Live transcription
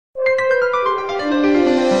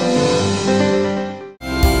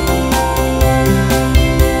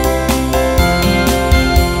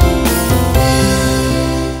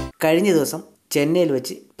കഴിഞ്ഞ ദിവസം ചെന്നൈയിൽ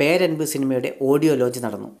വെച്ച് പേരൻപ് സിനിമയുടെ ഓഡിയോ ലോഞ്ച്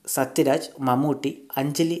നടന്നു. സത്യരാജ്, മമ്മൂട്ടി,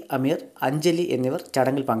 അഞ്ജലി എന്നിവർ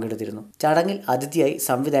ചടങ്ങിൽ പങ്കെടുത്തിരുന്നു. ചടങ്ങിൽ അതിഥിയായി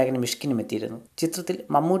സംവിധായകൻ മിഷ്കിനും എത്തിയിരുന്നു. ചിത്രത്തിൽ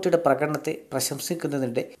മമ്മൂട്ടിയുടെ പ്രകടനത്തെ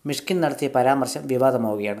പ്രശംസിക്കുന്നതിനിടെ മിഷ്കിൻ നടത്തിയ പരാമർശം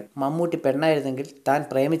വിവാദമാവുകയാണ്. മമ്മൂട്ടി പെണ്ണായിരുന്നെങ്കിൽ താൻ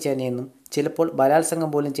പ്രേമിച്ചേനെയെന്നും ചിലപ്പോൾ ബലാത്സംഗം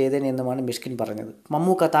പോലും ചെയ്തേനെയെന്നുമാണ് മിഷ്കിൻ പറഞ്ഞത്.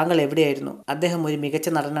 മമ്മൂക്ക, താങ്കൾ എവിടെയായിരുന്നു? അദ്ദേഹം ഒരു മികച്ച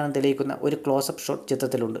നടനാണെന്ന് തെളിയിക്കുന്ന ഒരു ക്ലോസപ്പ് ഷോട്ട്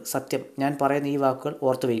ചിത്രത്തിലുണ്ട്. സത്യം, ഞാൻ പറയുന്ന ഈ വാക്കുകൾ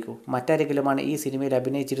ഓർത്തു വയ്ക്കൂ. മറ്റാരെങ്കിലുമാണ് ഈ സിനിമയിൽ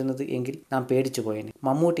അഭിനയിച്ചിരുന്നത് എങ്കിൽ നാം പേടിച്ചു പോയേനെ.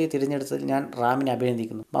 മമ്മൂട്ടിയെ തിരഞ്ഞെടുത്തതിൽ ഞാൻ റാമിനെ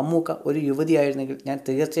അഭിനന്ദിക്കുന്നു. മമ്മൂക്ക ഒരു യുവതിയായിരുന്നെങ്കിൽ ഞാൻ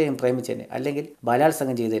തീർച്ചയായും പ്രേമിച്ചേനെ, അല്ലെങ്കിൽ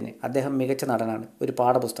ബലാത്സംഗം ചെയ്തേനെ. അദ്ദേഹം മികച്ച നടനാണ്. ഒരു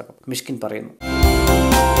പാഠപുസ്തകം, മിഷ്കിൻ പറയുന്നു.